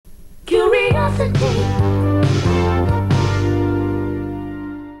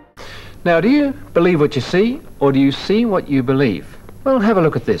Now, do you believe what you see, or do you see what you believe? Well, have a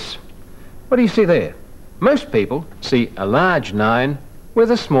look at this. What do you see there? Most people see a large 9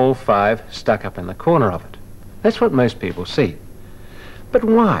 with a small 5 stuck up in the corner of it. That's what most people see. But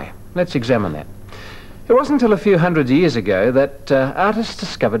why? Let's examine that. It wasn't until a few hundred years ago that artists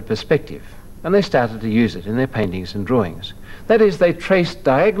discovered perspective, and they started to use it in their paintings and drawings. That is, they traced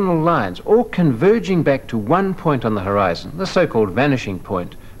diagonal lines, all converging back to one point on the horizon, the so-called vanishing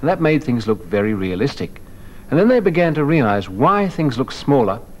point, and that made things look very realistic. And then they began to realize why things look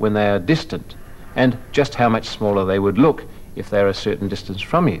smaller when they are distant, and just how much smaller they would look if they are a certain distance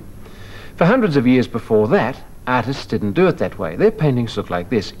from you. For hundreds of years before that, artists didn't do it that way. Their paintings looked like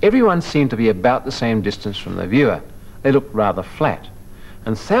this. Everyone seemed to be about the same distance from the viewer. They looked rather flat.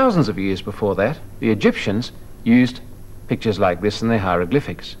 And thousands of years before that, the Egyptians used pictures like this in their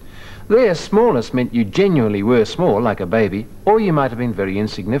hieroglyphics. Their smallness meant you genuinely were small, like a baby, or you might have been very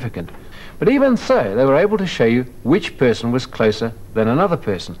insignificant. But even so, they were able to show you which person was closer than another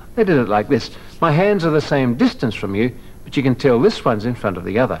person. They did it like this. My hands are the same distance from you, but you can tell this one's in front of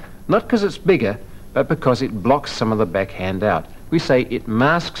the other. Not because it's bigger, but because it blocks some of the back hand out. We say it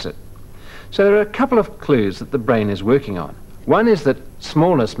masks it. So there are a couple of clues that the brain is working on. One is that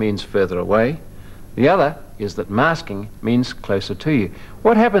smallness means further away. The other is that masking means closer to you.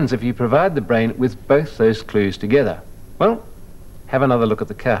 What happens if you provide the brain with both those clues together? Well, have another look at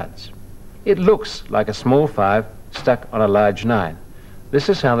the cards. It looks like a small 5 stuck on a large 9. This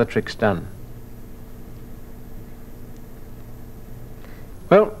is how the trick's done.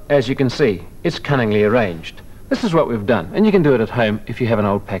 Well, as you can see, it's cunningly arranged. This is what we've done, and you can do it at home if you have an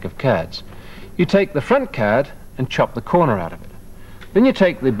old pack of cards. You take the front card and chop the corner out of it. Then you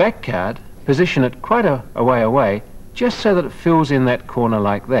take the back card, position it quite a way away, just so that it fills in that corner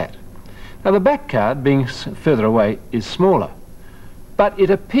like that. Now the back card, being further away, is smaller, but it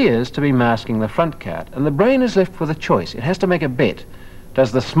appears to be masking the front card, and the brain is left with a choice. It has to make a bet.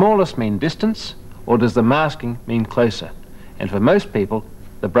 Does the smallest mean distance, or does the masking mean closer? And for most people,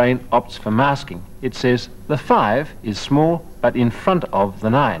 the brain opts for masking. It says the 5 is small, but in front of the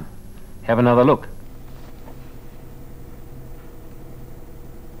 9. Have another look.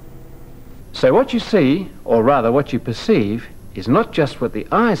 So what you see, or rather what you perceive, is not just what the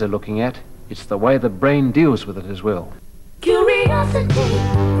eyes are looking at, it's the way the brain deals with it as well.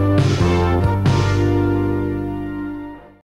 Curiosity.